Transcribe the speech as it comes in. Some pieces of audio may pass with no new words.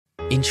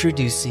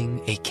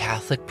Introducing a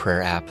Catholic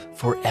prayer app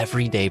for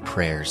everyday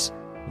prayers.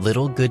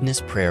 Little Goodness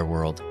Prayer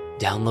World.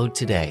 Download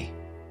today.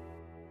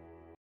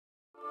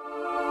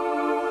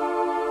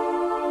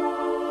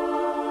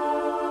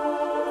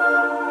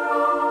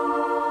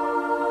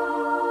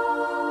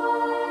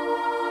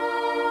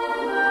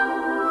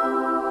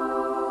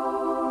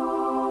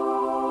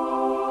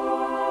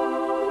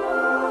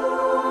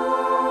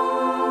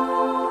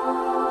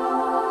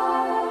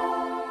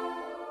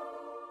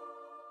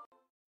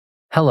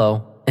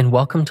 Hello, and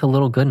welcome to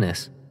Little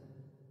Goodness.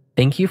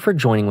 Thank you for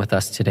joining with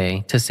us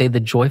today to say the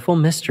joyful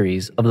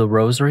mysteries of the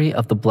Rosary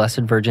of the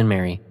Blessed Virgin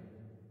Mary.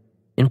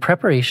 In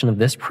preparation of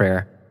this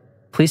prayer,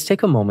 please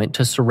take a moment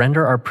to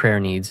surrender our prayer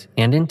needs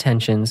and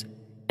intentions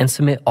and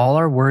submit all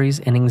our worries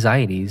and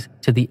anxieties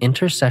to the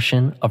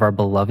intercession of our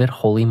beloved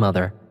Holy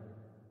Mother.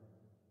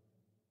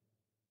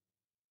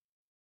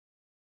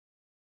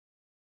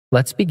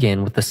 Let's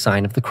begin with the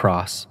sign of the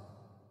cross.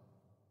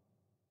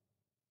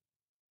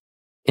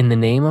 In the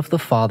name of the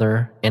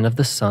Father, and of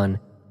the Son,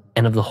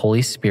 and of the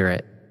Holy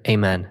Spirit.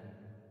 Amen.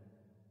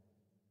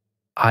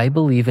 I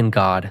believe in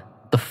God,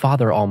 the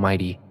Father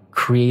Almighty,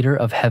 creator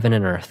of heaven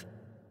and earth,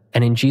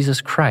 and in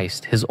Jesus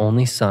Christ, his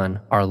only Son,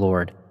 our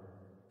Lord,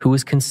 who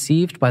was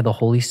conceived by the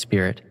Holy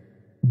Spirit,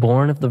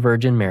 born of the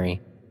Virgin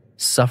Mary,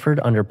 suffered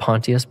under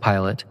Pontius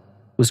Pilate,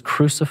 was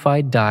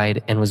crucified,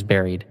 died, and was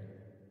buried.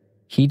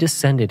 He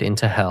descended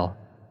into hell.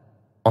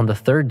 On the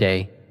third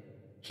day,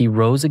 he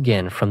rose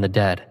again from the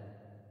dead.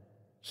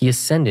 He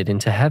ascended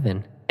into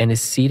heaven and is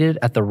seated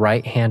at the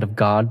right hand of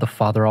God the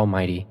Father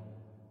Almighty.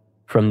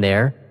 From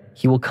there,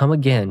 he will come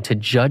again to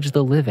judge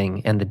the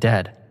living and the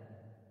dead.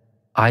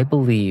 I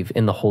believe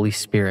in the Holy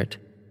Spirit,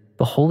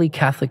 the Holy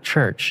Catholic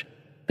Church,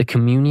 the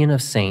communion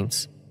of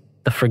saints,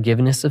 the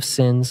forgiveness of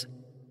sins,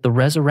 the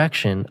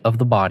resurrection of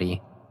the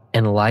body,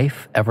 and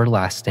life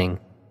everlasting.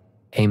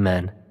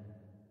 Amen.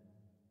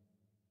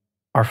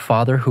 Our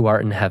Father who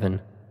art in heaven,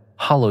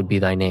 hallowed be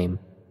thy name.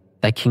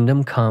 Thy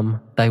kingdom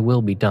come, thy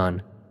will be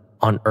done,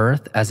 on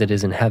earth as it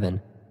is in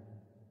heaven.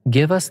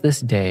 Give us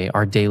this day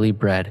our daily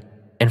bread,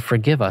 and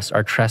forgive us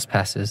our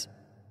trespasses,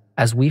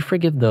 as we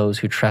forgive those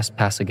who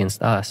trespass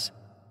against us.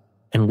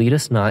 And lead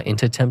us not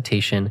into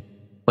temptation,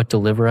 but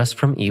deliver us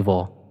from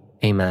evil.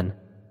 Amen.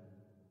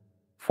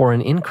 For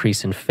an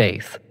increase in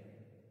faith.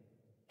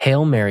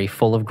 Hail Mary,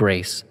 full of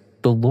grace,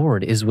 the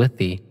Lord is with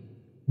thee.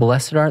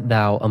 Blessed art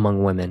thou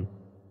among women,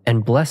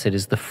 and blessed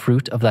is the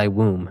fruit of thy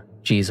womb,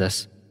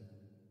 Jesus.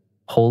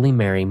 Holy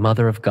Mary,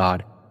 Mother of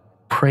God,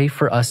 pray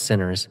for us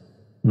sinners,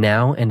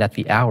 now and at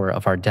the hour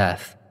of our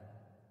death.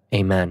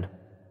 Amen.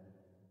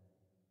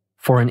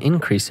 For an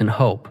increase in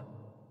hope.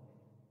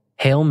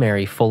 Hail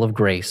Mary, full of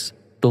grace,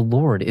 the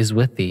Lord is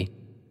with thee.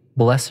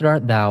 Blessed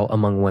art thou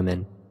among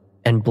women,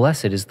 and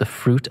blessed is the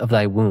fruit of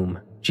thy womb,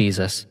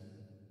 Jesus.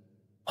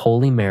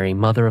 Holy Mary,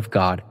 Mother of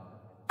God,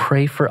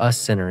 pray for us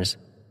sinners,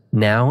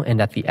 now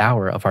and at the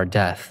hour of our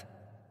death.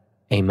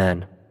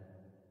 Amen.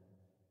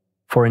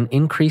 For an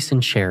increase in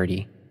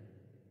charity.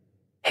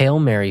 Hail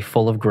Mary,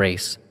 full of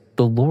grace,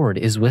 the Lord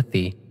is with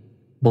thee.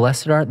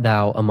 Blessed art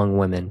thou among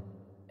women,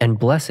 and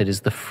blessed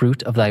is the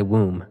fruit of thy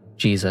womb,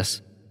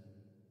 Jesus.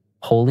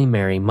 Holy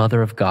Mary,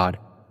 Mother of God,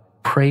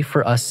 pray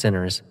for us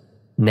sinners,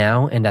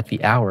 now and at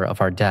the hour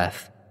of our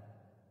death.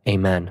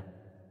 Amen.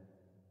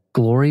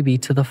 Glory be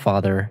to the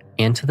Father,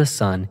 and to the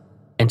Son,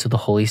 and to the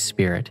Holy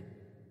Spirit,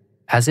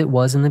 as it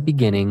was in the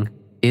beginning,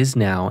 is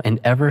now,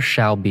 and ever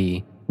shall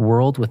be,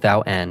 world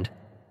without end.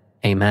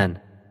 Amen.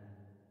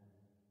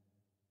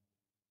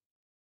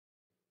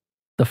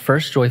 The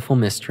first joyful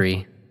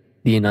mystery,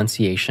 the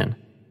Annunciation.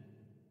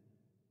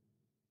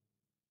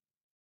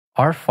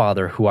 Our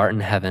Father who art in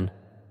heaven,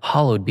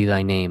 hallowed be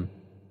thy name.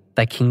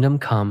 Thy kingdom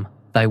come,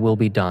 thy will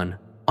be done,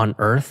 on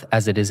earth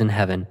as it is in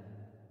heaven.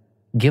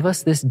 Give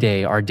us this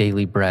day our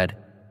daily bread,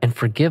 and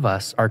forgive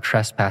us our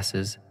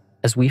trespasses,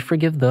 as we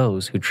forgive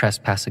those who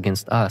trespass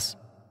against us.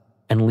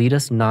 And lead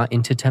us not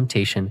into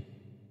temptation,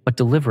 but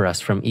deliver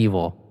us from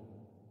evil.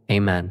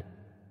 Amen.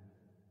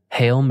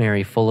 Hail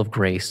Mary, full of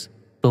grace,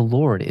 the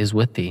Lord is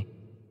with thee.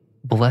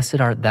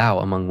 Blessed art thou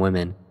among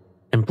women,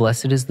 and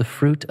blessed is the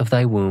fruit of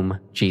thy womb,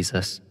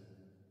 Jesus.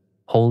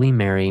 Holy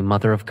Mary,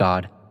 Mother of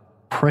God,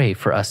 pray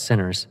for us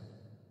sinners,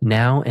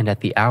 now and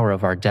at the hour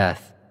of our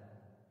death.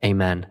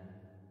 Amen.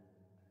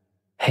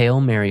 Hail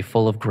Mary,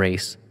 full of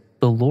grace,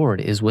 the Lord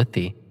is with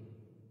thee.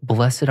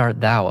 Blessed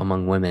art thou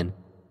among women,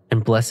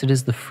 and blessed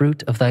is the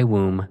fruit of thy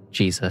womb,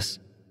 Jesus.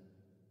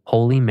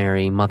 Holy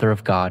Mary, Mother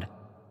of God,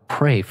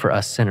 pray for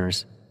us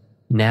sinners,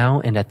 now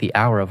and at the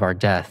hour of our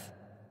death.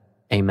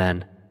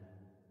 Amen.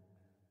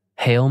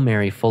 Hail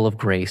Mary, full of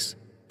grace,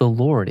 the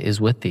Lord is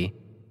with thee.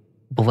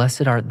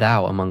 Blessed art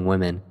thou among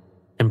women,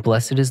 and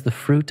blessed is the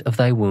fruit of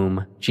thy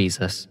womb,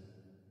 Jesus.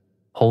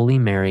 Holy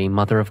Mary,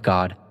 Mother of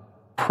God,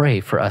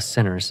 pray for us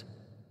sinners,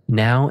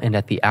 now and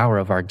at the hour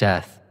of our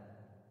death.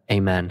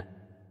 Amen.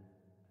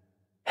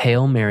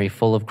 Hail Mary,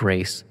 full of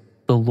grace,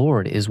 the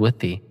Lord is with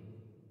thee.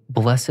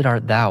 Blessed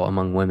art thou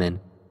among women,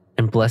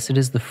 and blessed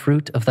is the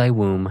fruit of thy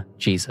womb,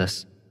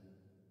 Jesus.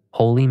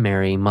 Holy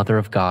Mary, Mother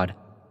of God,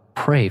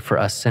 pray for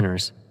us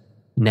sinners,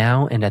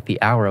 now and at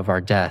the hour of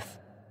our death.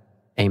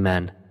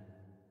 Amen.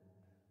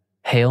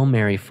 Hail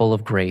Mary, full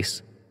of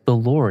grace, the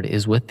Lord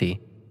is with thee.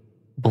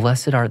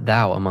 Blessed art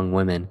thou among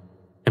women,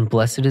 and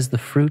blessed is the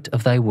fruit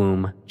of thy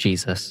womb,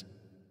 Jesus.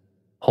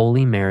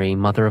 Holy Mary,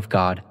 Mother of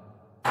God,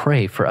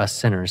 pray for us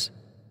sinners,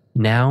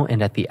 now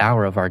and at the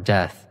hour of our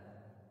death.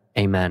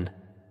 Amen.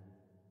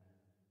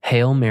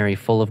 Hail Mary,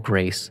 full of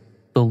grace,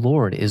 the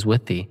Lord is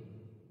with thee.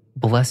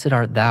 Blessed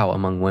art thou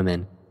among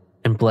women,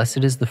 and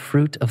blessed is the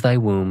fruit of thy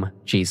womb,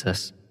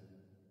 Jesus.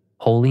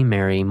 Holy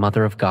Mary,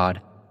 Mother of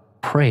God,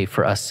 pray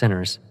for us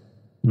sinners,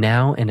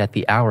 now and at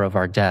the hour of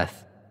our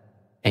death.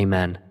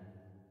 Amen.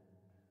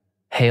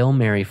 Hail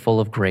Mary, full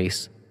of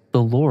grace,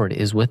 the Lord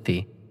is with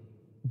thee.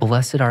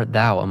 Blessed art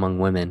thou among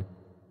women,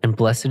 and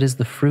blessed is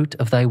the fruit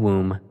of thy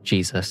womb,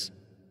 Jesus.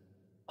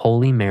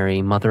 Holy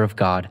Mary, Mother of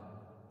God,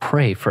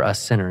 pray for us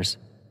sinners,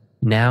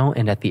 now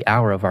and at the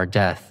hour of our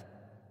death.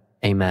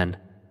 Amen.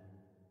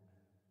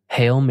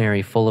 Hail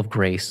Mary, full of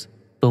grace,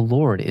 the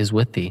Lord is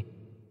with thee.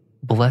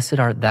 Blessed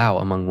art thou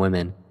among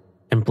women,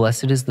 and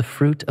blessed is the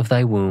fruit of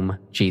thy womb,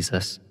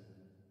 Jesus.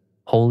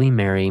 Holy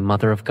Mary,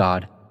 Mother of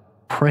God,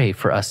 pray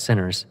for us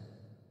sinners,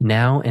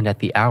 now and at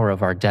the hour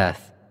of our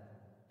death.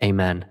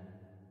 Amen.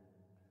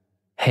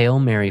 Hail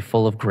Mary,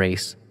 full of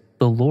grace,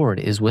 the Lord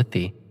is with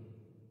thee.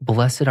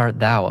 Blessed art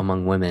thou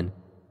among women,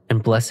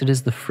 and blessed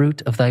is the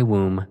fruit of thy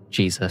womb,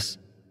 Jesus.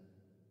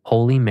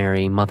 Holy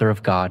Mary, Mother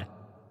of God,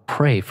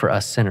 pray for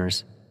us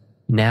sinners,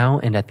 now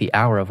and at the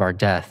hour of our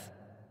death.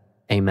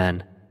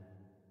 Amen.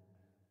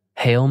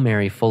 Hail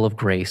Mary, full of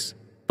grace,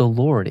 the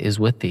Lord is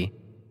with thee.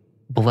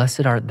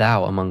 Blessed art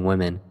thou among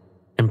women,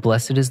 and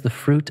blessed is the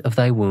fruit of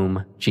thy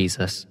womb,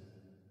 Jesus.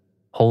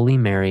 Holy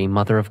Mary,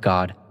 Mother of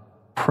God,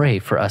 pray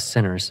for us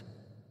sinners,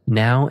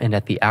 now and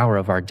at the hour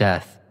of our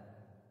death.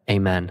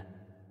 Amen.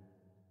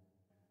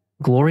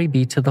 Glory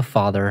be to the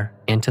Father,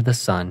 and to the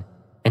Son,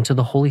 and to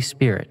the Holy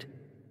Spirit,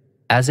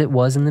 as it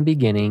was in the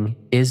beginning,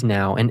 is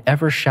now, and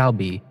ever shall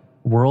be,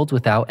 world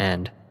without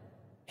end.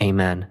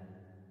 Amen.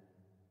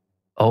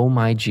 O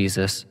my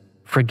Jesus,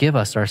 forgive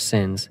us our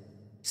sins,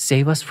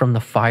 save us from the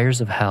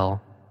fires of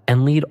hell,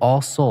 and lead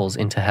all souls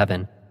into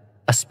heaven,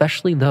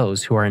 especially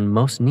those who are in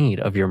most need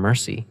of your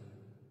mercy.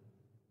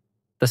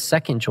 The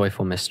second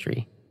joyful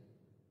mystery,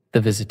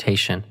 the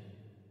Visitation.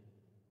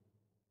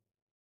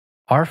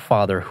 Our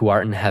Father who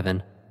art in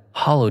heaven,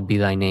 hallowed be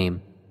thy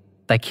name.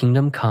 Thy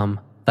kingdom come,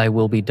 thy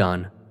will be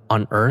done,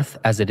 on earth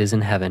as it is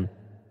in heaven.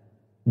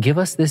 Give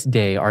us this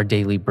day our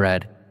daily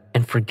bread,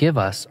 and forgive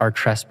us our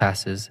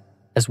trespasses,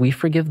 as we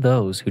forgive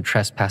those who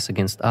trespass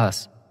against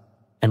us.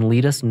 And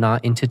lead us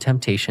not into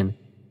temptation,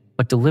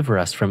 but deliver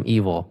us from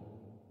evil.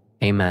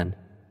 Amen.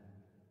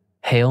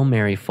 Hail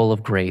Mary, full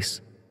of grace,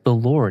 the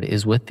Lord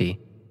is with thee.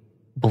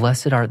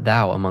 Blessed art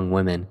thou among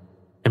women,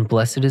 and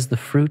blessed is the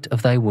fruit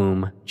of thy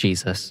womb,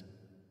 Jesus.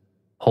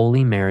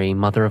 Holy Mary,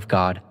 Mother of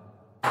God,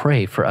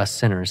 pray for us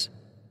sinners,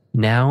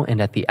 now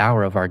and at the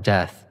hour of our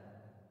death.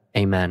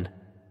 Amen.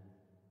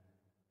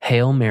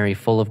 Hail Mary,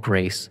 full of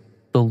grace,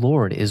 the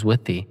Lord is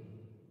with thee.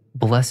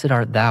 Blessed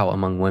art thou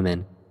among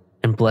women,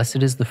 and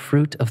blessed is the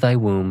fruit of thy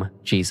womb,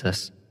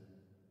 Jesus.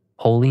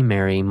 Holy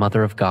Mary,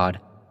 Mother of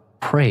God,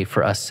 pray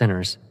for us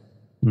sinners,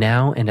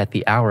 now and at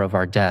the hour of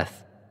our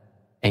death.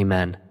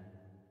 Amen.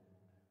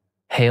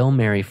 Hail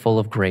Mary, full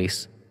of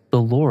grace,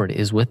 the Lord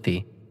is with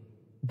thee.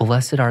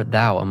 Blessed art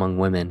thou among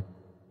women,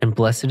 and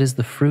blessed is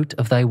the fruit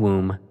of thy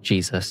womb,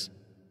 Jesus.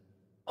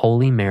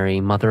 Holy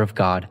Mary, Mother of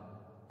God,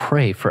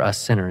 pray for us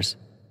sinners,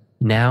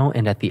 now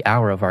and at the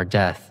hour of our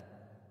death.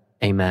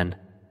 Amen.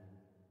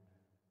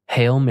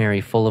 Hail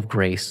Mary, full of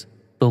grace,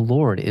 the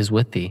Lord is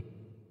with thee.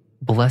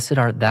 Blessed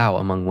art thou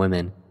among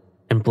women,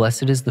 and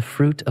blessed is the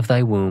fruit of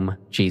thy womb,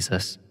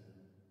 Jesus.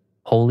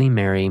 Holy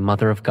Mary,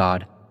 Mother of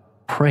God,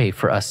 pray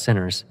for us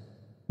sinners,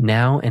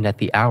 now and at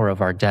the hour of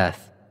our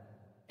death.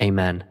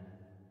 Amen.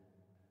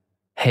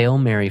 Hail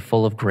Mary,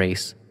 full of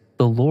grace,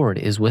 the Lord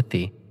is with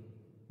thee.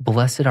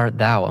 Blessed art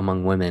thou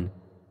among women,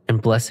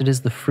 and blessed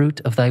is the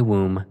fruit of thy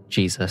womb,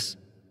 Jesus.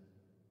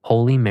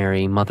 Holy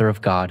Mary, Mother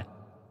of God,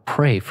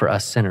 pray for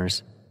us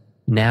sinners,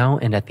 now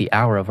and at the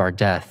hour of our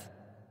death.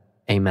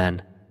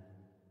 Amen.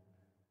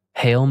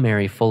 Hail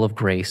Mary, full of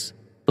grace,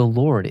 the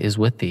Lord is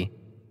with thee.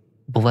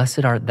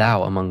 Blessed art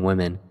thou among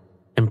women,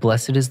 and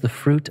blessed is the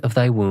fruit of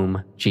thy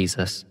womb,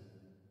 Jesus.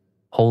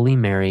 Holy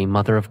Mary,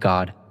 Mother of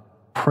God,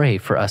 pray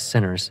for us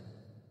sinners,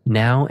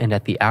 now and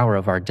at the hour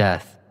of our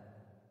death.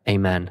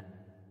 Amen.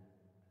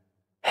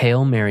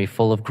 Hail Mary,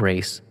 full of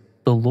grace,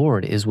 the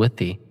Lord is with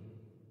thee.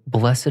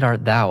 Blessed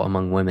art thou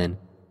among women,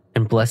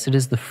 and blessed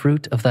is the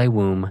fruit of thy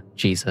womb,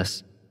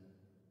 Jesus.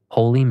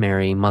 Holy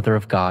Mary, Mother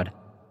of God,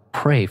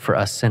 pray for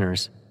us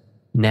sinners,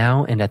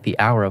 now and at the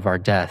hour of our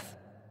death.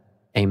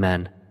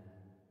 Amen.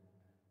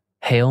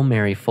 Hail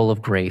Mary, full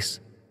of grace,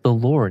 the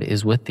Lord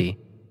is with thee.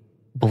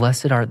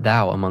 Blessed art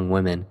thou among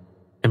women,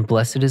 and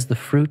blessed is the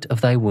fruit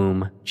of thy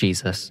womb,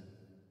 Jesus.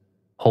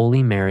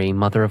 Holy Mary,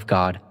 Mother of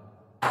God,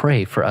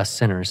 pray for us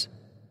sinners,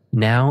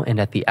 now and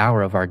at the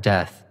hour of our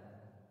death.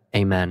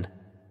 Amen.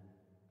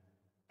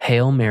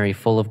 Hail Mary,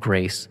 full of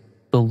grace,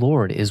 the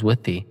Lord is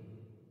with thee.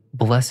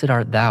 Blessed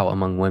art thou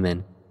among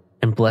women,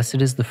 and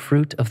blessed is the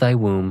fruit of thy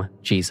womb,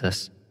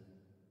 Jesus.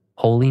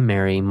 Holy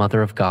Mary,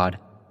 Mother of God,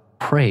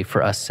 pray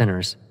for us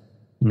sinners,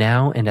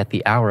 now and at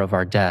the hour of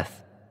our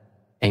death.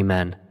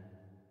 Amen.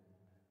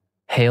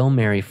 Hail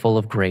Mary, full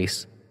of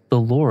grace, the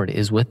Lord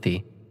is with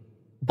thee.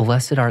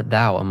 Blessed art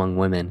thou among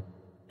women,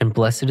 and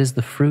blessed is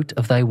the fruit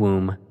of thy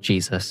womb,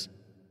 Jesus.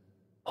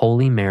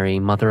 Holy Mary,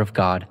 Mother of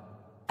God,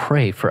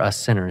 pray for us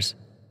sinners,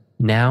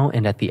 now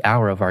and at the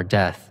hour of our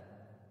death.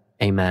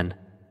 Amen.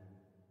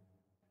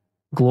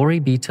 Glory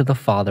be to the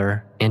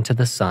Father, and to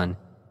the Son,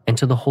 and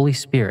to the Holy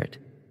Spirit,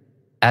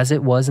 as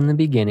it was in the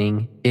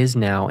beginning, is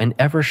now, and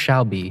ever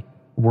shall be,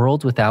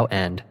 world without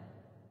end.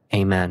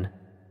 Amen.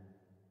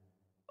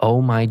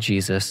 O my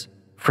Jesus,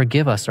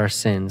 forgive us our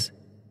sins,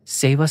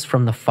 save us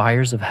from the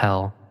fires of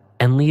hell,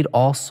 and lead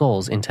all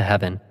souls into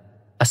heaven,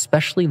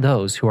 especially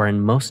those who are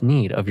in most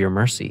need of your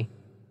mercy.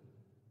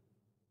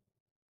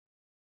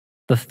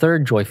 The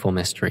third joyful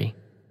mystery,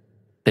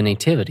 the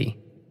Nativity.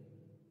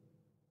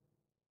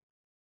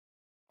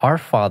 Our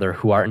Father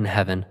who art in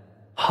heaven,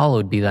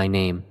 hallowed be thy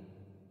name.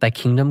 Thy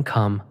kingdom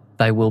come,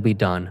 thy will be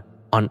done,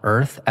 on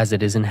earth as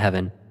it is in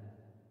heaven.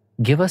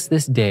 Give us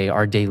this day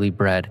our daily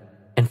bread,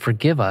 and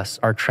forgive us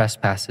our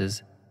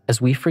trespasses,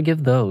 as we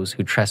forgive those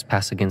who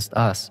trespass against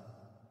us.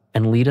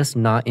 And lead us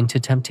not into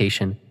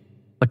temptation,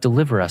 but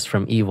deliver us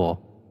from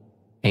evil.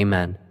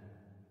 Amen.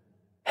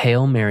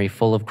 Hail Mary,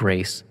 full of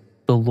grace,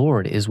 the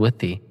Lord is with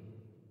thee.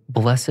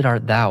 Blessed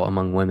art thou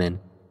among women,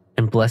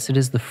 and blessed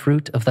is the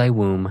fruit of thy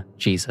womb,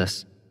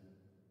 Jesus.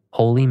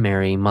 Holy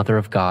Mary, Mother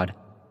of God,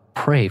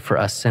 pray for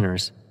us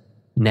sinners,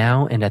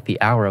 now and at the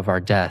hour of our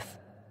death.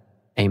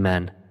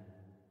 Amen.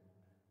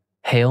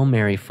 Hail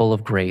Mary, full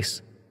of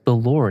grace, the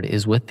Lord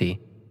is with thee.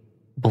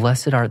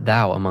 Blessed art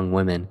thou among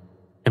women,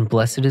 and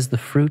blessed is the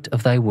fruit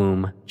of thy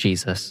womb,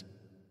 Jesus.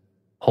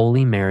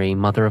 Holy Mary,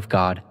 Mother of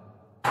God,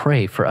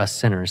 pray for us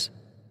sinners,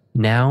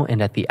 now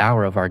and at the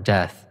hour of our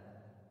death.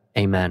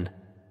 Amen.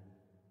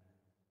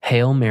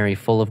 Hail Mary,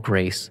 full of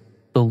grace,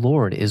 the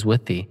Lord is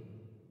with thee.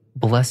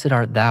 Blessed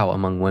art thou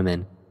among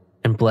women,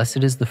 and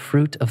blessed is the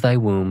fruit of thy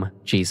womb,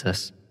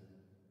 Jesus.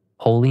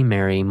 Holy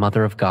Mary,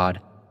 Mother of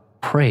God,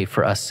 pray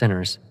for us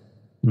sinners,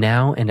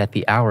 now and at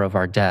the hour of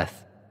our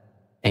death.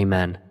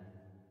 Amen.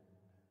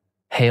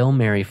 Hail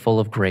Mary, full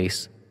of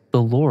grace,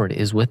 the Lord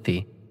is with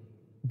thee.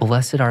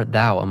 Blessed art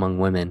thou among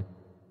women,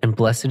 and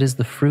blessed is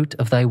the fruit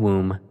of thy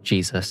womb,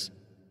 Jesus.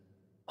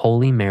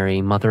 Holy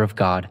Mary, Mother of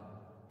God,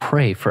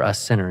 pray for us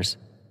sinners,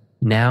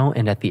 now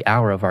and at the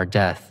hour of our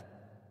death.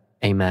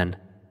 Amen.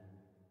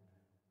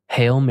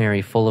 Hail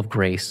Mary, full of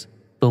grace,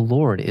 the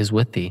Lord is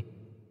with thee.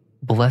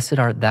 Blessed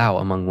art thou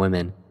among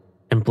women,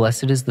 and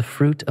blessed is the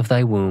fruit of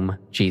thy womb,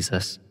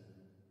 Jesus.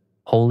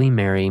 Holy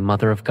Mary,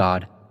 Mother of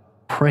God,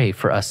 pray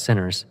for us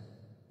sinners,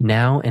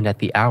 now and at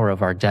the hour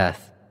of our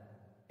death.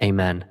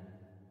 Amen.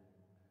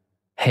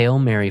 Hail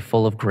Mary,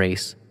 full of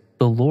grace,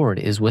 the Lord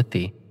is with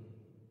thee.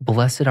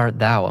 Blessed art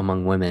thou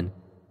among women,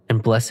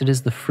 and blessed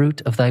is the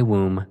fruit of thy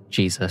womb,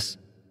 Jesus.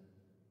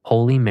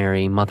 Holy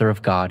Mary, Mother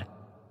of God,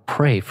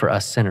 pray for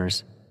us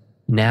sinners,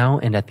 now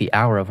and at the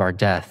hour of our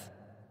death.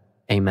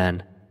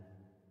 Amen.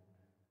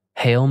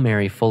 Hail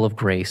Mary, full of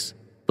grace,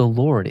 the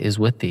Lord is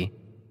with thee.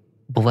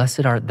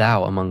 Blessed art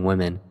thou among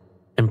women,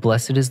 and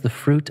blessed is the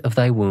fruit of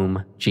thy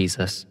womb,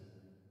 Jesus.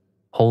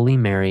 Holy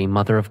Mary,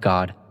 Mother of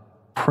God,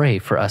 pray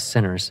for us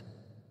sinners,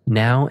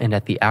 now and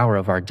at the hour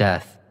of our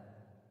death.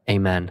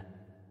 Amen.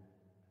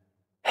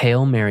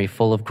 Hail Mary,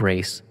 full of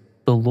grace,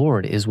 the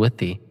Lord is with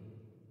thee.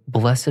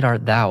 Blessed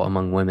art thou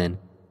among women,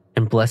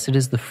 and blessed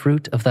is the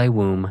fruit of thy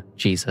womb,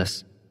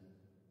 Jesus.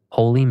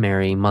 Holy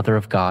Mary, Mother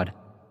of God,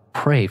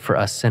 pray for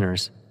us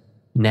sinners,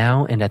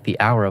 now and at the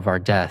hour of our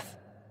death.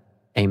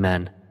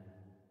 Amen.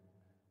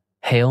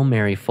 Hail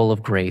Mary, full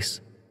of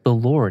grace, the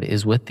Lord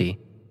is with thee.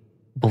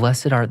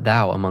 Blessed art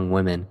thou among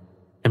women,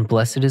 and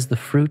blessed is the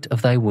fruit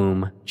of thy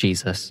womb,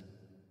 Jesus.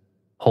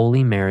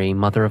 Holy Mary,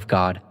 Mother of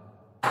God,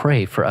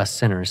 pray for us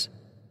sinners,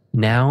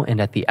 now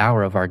and at the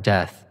hour of our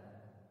death.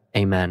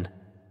 Amen.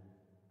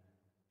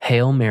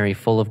 Hail Mary,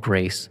 full of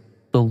grace,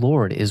 the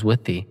Lord is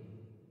with thee.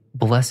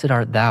 Blessed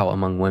art thou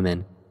among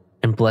women,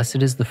 and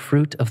blessed is the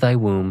fruit of thy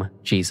womb,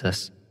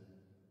 Jesus.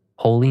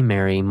 Holy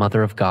Mary,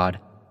 Mother of God,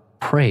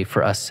 pray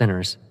for us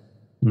sinners,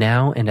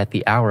 now and at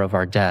the hour of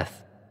our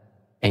death.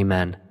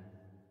 Amen.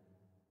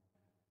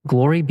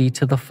 Glory be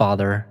to the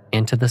Father,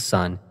 and to the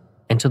Son,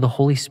 and to the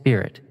Holy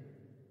Spirit,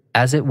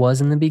 as it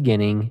was in the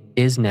beginning,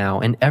 is now,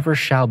 and ever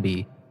shall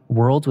be,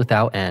 world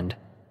without end.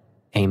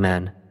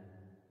 Amen.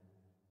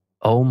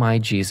 O my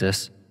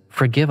Jesus,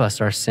 forgive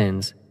us our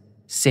sins,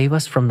 save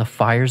us from the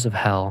fires of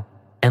hell,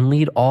 and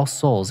lead all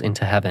souls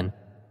into heaven,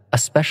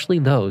 especially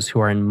those who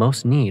are in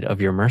most need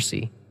of your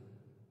mercy.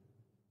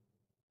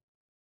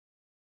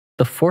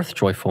 The fourth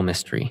joyful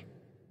mystery,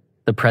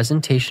 the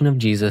presentation of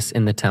Jesus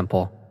in the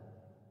temple.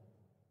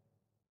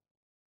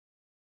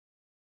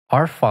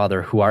 Our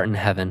Father who art in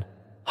heaven,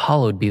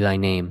 hallowed be thy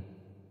name.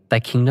 Thy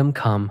kingdom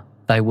come,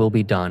 thy will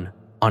be done,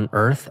 on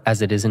earth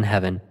as it is in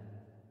heaven.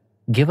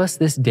 Give us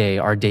this day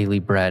our daily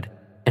bread,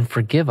 and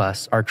forgive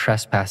us our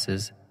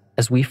trespasses,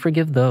 as we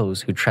forgive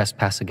those who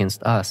trespass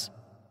against us.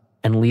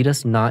 And lead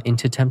us not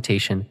into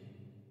temptation,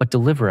 but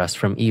deliver us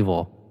from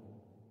evil.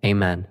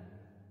 Amen.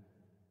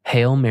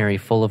 Hail Mary,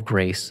 full of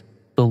grace,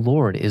 the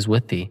Lord is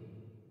with thee.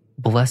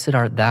 Blessed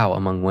art thou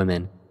among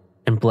women,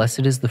 and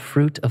blessed is the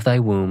fruit of thy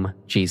womb,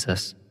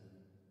 Jesus.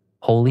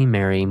 Holy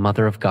Mary,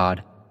 Mother of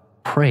God,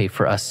 pray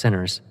for us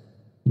sinners,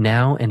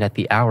 now and at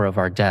the hour of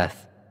our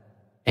death.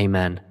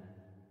 Amen.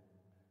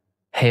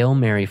 Hail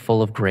Mary,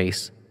 full of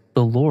grace,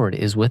 the Lord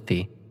is with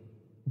thee.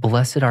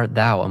 Blessed art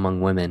thou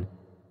among women,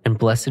 and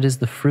blessed is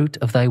the fruit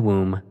of thy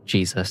womb,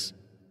 Jesus.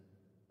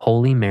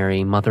 Holy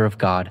Mary, Mother of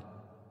God,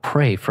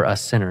 pray for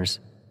us sinners,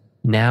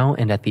 now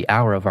and at the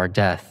hour of our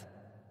death.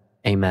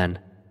 Amen.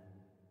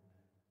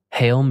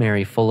 Hail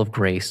Mary, full of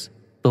grace,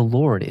 the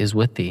Lord is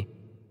with thee.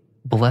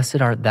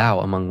 Blessed art thou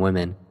among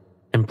women,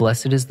 and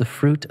blessed is the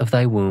fruit of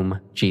thy womb,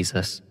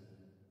 Jesus.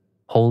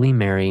 Holy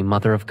Mary,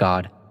 Mother of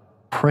God,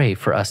 pray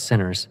for us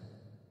sinners,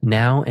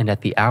 now and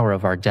at the hour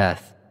of our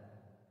death.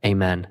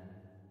 Amen.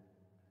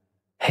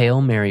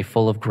 Hail Mary,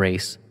 full of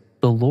grace,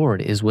 the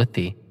Lord is with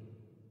thee.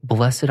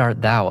 Blessed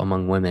art thou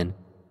among women,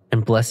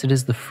 and blessed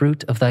is the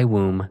fruit of thy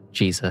womb,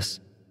 Jesus.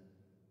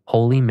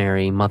 Holy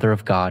Mary, Mother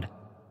of God,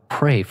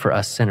 pray for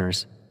us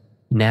sinners,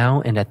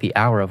 now and at the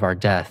hour of our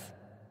death.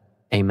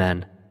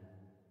 Amen.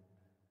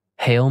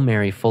 Hail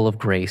Mary, full of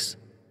grace,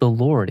 the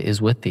Lord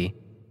is with thee.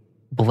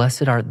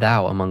 Blessed art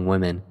thou among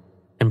women,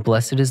 and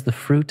blessed is the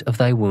fruit of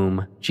thy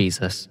womb,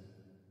 Jesus.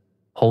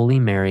 Holy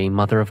Mary,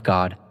 Mother of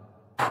God,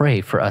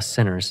 pray for us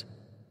sinners,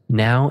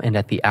 now and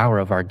at the hour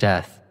of our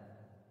death.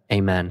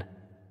 Amen.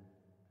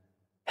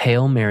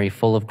 Hail Mary,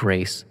 full of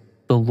grace,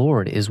 the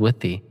Lord is with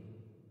thee.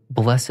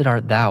 Blessed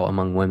art thou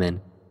among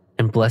women,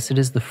 and blessed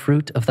is the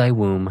fruit of thy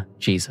womb,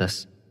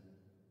 Jesus.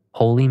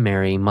 Holy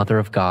Mary, Mother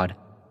of God,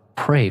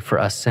 pray for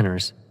us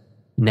sinners,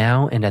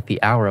 now and at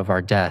the hour of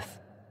our death.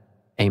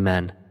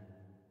 Amen.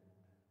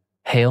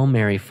 Hail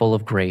Mary, full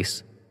of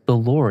grace, the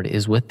Lord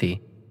is with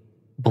thee.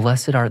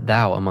 Blessed art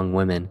thou among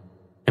women,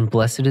 and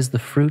blessed is the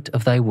fruit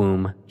of thy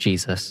womb,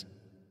 Jesus.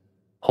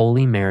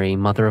 Holy Mary,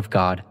 Mother of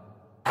God,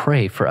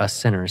 pray for us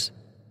sinners,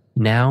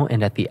 now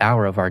and at the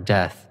hour of our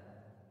death.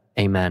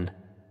 Amen.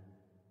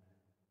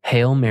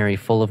 Hail Mary,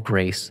 full of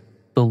grace,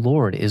 the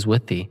Lord is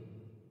with thee.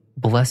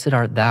 Blessed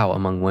art thou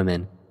among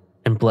women,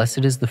 and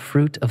blessed is the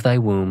fruit of thy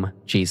womb,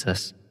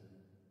 Jesus.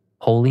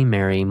 Holy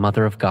Mary,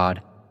 Mother of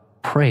God,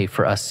 pray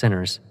for us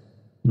sinners,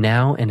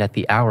 now and at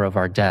the hour of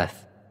our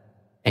death.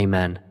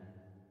 Amen.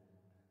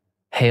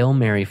 Hail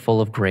Mary, full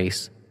of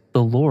grace,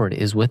 the Lord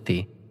is with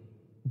thee.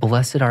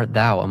 Blessed art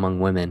thou among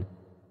women,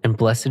 and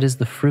blessed is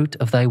the fruit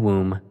of thy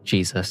womb,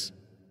 Jesus.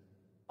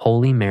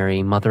 Holy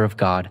Mary, Mother of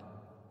God,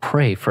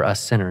 pray for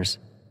us sinners,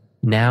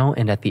 now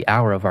and at the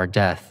hour of our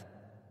death.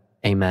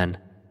 Amen.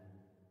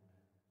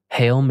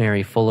 Hail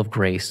Mary, full of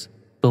grace,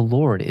 the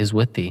Lord is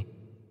with thee.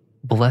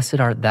 Blessed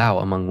art thou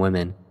among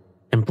women,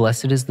 and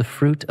blessed is the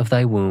fruit of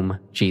thy womb,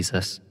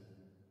 Jesus.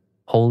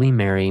 Holy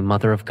Mary,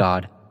 Mother of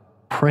God,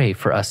 pray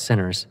for us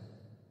sinners,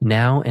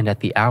 now and at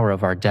the hour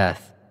of our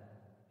death.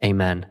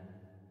 Amen.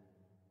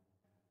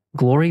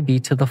 Glory be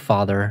to the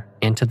Father,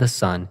 and to the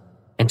Son,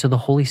 and to the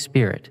Holy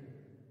Spirit,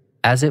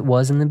 as it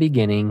was in the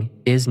beginning,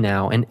 is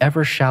now, and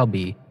ever shall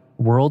be,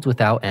 world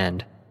without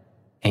end.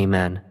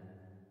 Amen.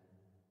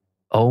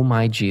 O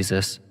my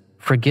Jesus,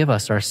 forgive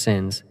us our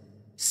sins,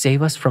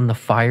 save us from the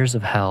fires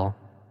of hell,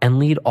 and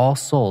lead all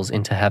souls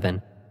into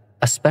heaven,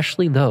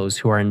 especially those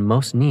who are in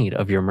most need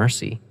of your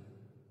mercy.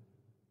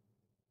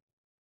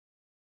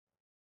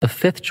 The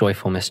fifth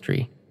joyful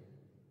mystery,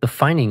 the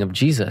finding of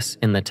Jesus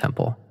in the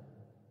temple.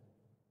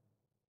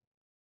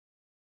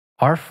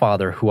 Our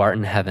Father who art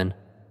in heaven,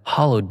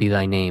 hallowed be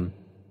thy name.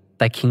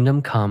 Thy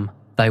kingdom come,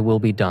 thy will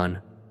be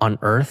done, on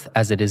earth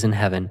as it is in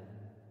heaven.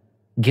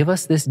 Give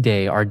us this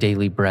day our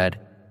daily bread,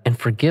 and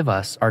forgive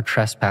us our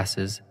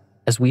trespasses,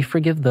 as we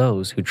forgive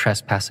those who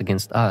trespass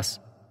against us.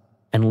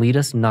 And lead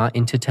us not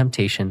into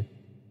temptation,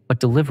 but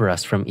deliver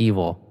us from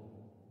evil.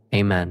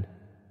 Amen.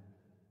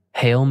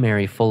 Hail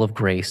Mary, full of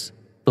grace,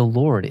 the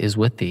Lord is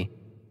with thee.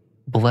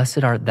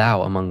 Blessed art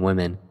thou among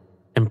women,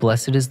 and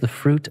blessed is the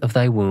fruit of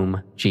thy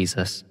womb,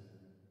 Jesus.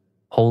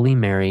 Holy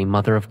Mary,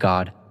 Mother of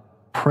God,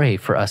 pray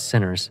for us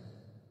sinners,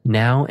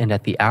 now and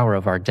at the hour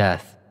of our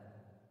death.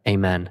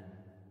 Amen.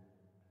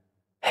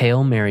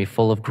 Hail Mary,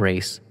 full of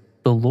grace,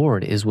 the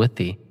Lord is with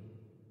thee.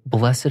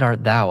 Blessed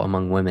art thou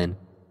among women,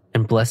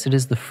 and blessed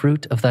is the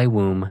fruit of thy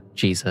womb,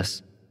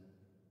 Jesus.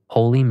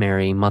 Holy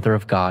Mary, Mother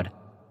of God,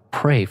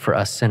 pray for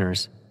us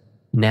sinners,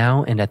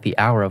 now and at the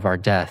hour of our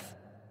death.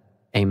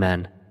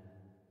 Amen.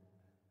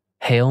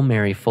 Hail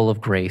Mary, full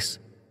of grace,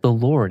 the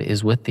Lord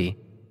is with thee.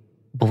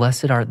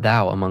 Blessed art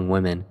thou among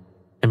women,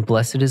 and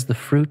blessed is the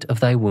fruit of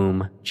thy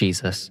womb,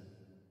 Jesus.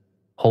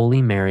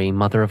 Holy Mary,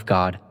 Mother of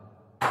God,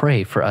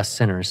 pray for us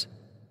sinners,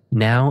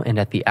 now and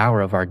at the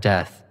hour of our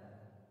death.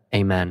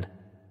 Amen.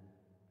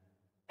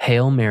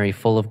 Hail Mary,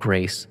 full of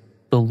grace,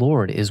 the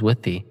Lord is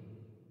with thee.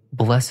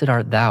 Blessed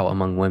art thou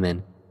among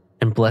women,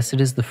 and blessed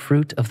is the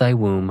fruit of thy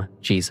womb,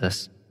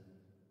 Jesus.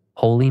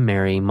 Holy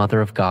Mary,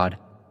 Mother of God,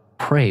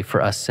 pray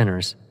for us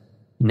sinners,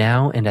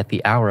 now and at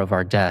the hour of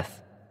our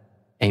death.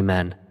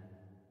 Amen.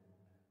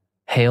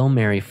 Hail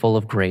Mary, full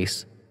of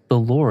grace, the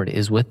Lord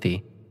is with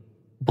thee.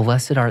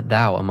 Blessed art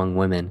thou among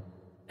women,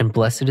 and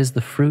blessed is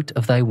the fruit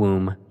of thy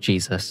womb,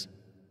 Jesus.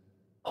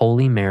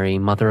 Holy Mary,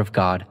 Mother of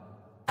God,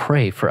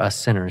 pray for us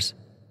sinners,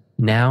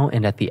 now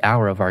and at the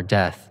hour of our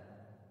death.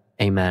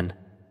 Amen.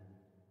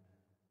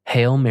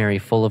 Hail Mary,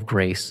 full of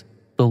grace,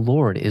 the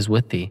Lord is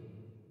with thee.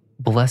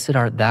 Blessed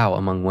art thou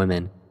among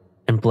women,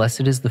 and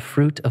blessed is the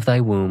fruit of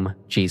thy womb,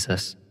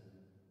 Jesus.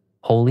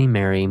 Holy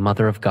Mary,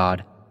 Mother of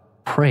God,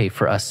 pray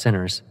for us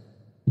sinners,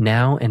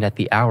 now and at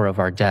the hour of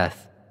our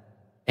death.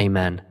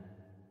 Amen.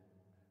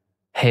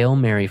 Hail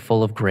Mary,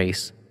 full of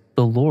grace,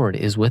 the Lord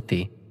is with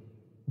thee.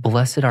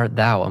 Blessed art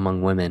thou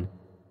among women,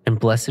 and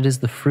blessed is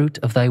the fruit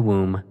of thy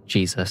womb,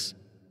 Jesus.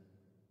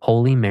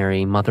 Holy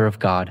Mary, Mother of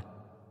God,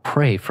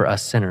 pray for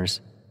us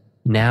sinners,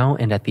 now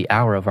and at the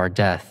hour of our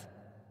death.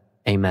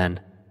 Amen.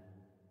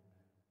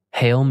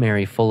 Hail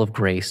Mary, full of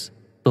grace,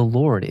 the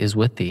Lord is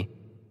with thee.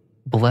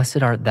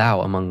 Blessed art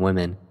thou among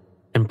women,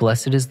 and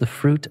blessed is the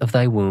fruit of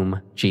thy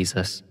womb,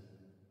 Jesus.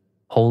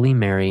 Holy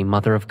Mary,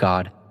 Mother of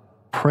God,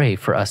 pray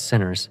for us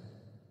sinners,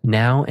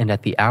 now and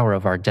at the hour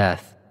of our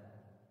death.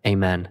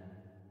 Amen.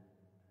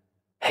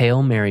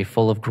 Hail Mary,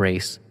 full of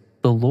grace,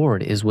 the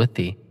Lord is with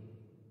thee.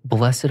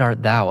 Blessed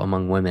art thou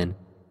among women,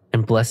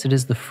 and blessed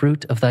is the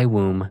fruit of thy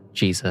womb,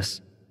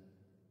 Jesus.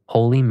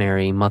 Holy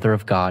Mary, Mother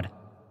of God,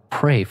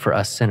 pray for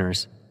us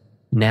sinners,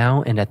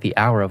 now and at the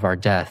hour of our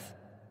death.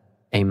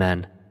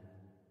 Amen.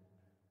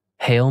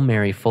 Hail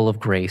Mary, full of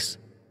grace,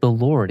 the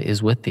Lord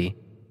is with thee.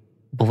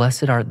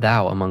 Blessed art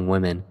thou among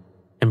women,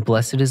 and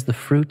blessed is the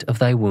fruit of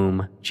thy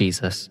womb,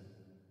 Jesus.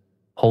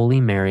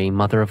 Holy Mary,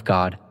 Mother of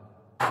God,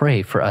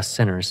 pray for us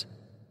sinners,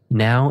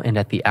 now and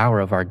at the hour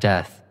of our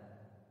death.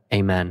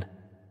 Amen.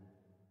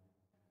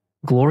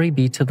 Glory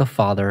be to the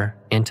Father,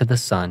 and to the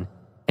Son,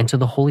 and to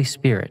the Holy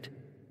Spirit,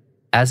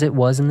 as it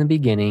was in the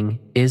beginning,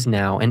 is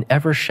now, and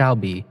ever shall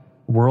be,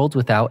 world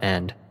without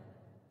end.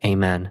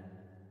 Amen.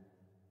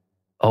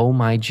 O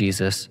my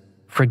Jesus,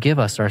 forgive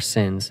us our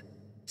sins,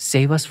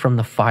 save us from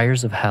the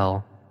fires of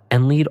hell,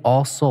 and lead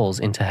all souls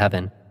into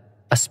heaven,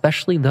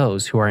 especially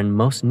those who are in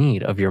most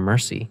need of your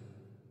mercy.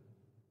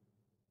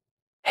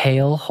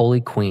 Hail,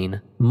 Holy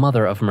Queen,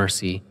 Mother of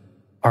Mercy,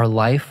 our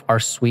life, our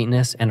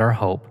sweetness, and our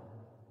hope.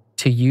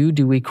 To you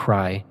do we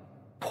cry,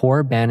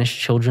 poor banished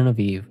children of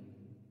Eve.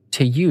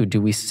 To you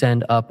do we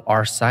send up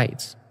our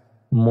sighs,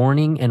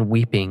 mourning and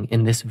weeping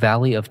in this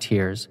valley of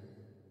tears.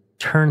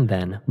 Turn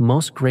then,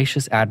 most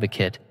gracious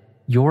Advocate,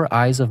 your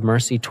eyes of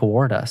mercy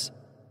toward us,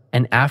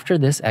 and after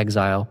this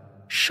exile,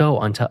 show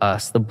unto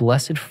us the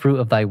blessed fruit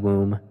of thy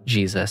womb,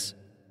 Jesus.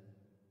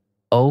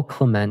 O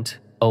clement,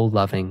 O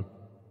loving,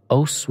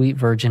 O sweet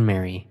Virgin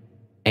Mary.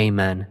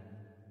 Amen.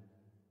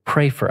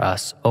 Pray for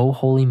us, O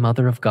Holy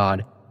Mother of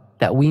God,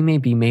 that we may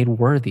be made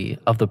worthy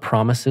of the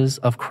promises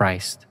of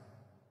Christ.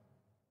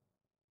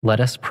 Let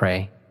us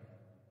pray.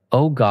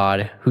 O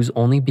God, whose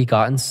only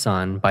begotten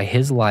Son, by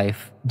his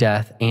life,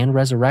 death, and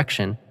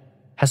resurrection,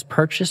 has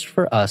purchased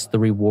for us the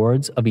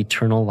rewards of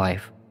eternal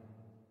life,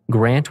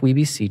 grant, we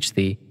beseech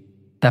thee,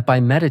 that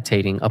by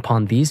meditating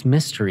upon these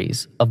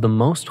mysteries of the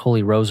most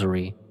holy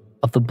Rosary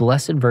of the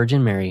Blessed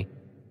Virgin Mary,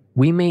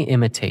 we may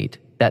imitate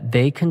that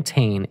they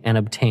contain and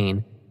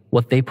obtain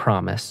what they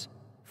promise,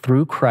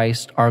 through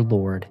Christ our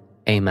Lord.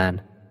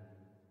 Amen.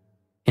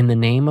 In the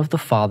name of the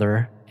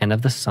Father, and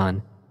of the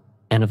Son,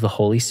 and of the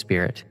Holy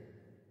Spirit.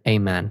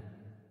 Amen.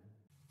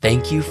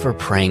 Thank you for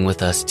praying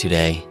with us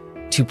today.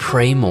 To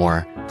pray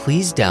more,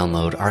 please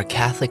download our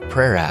Catholic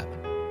prayer app,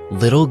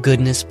 Little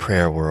Goodness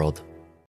Prayer World.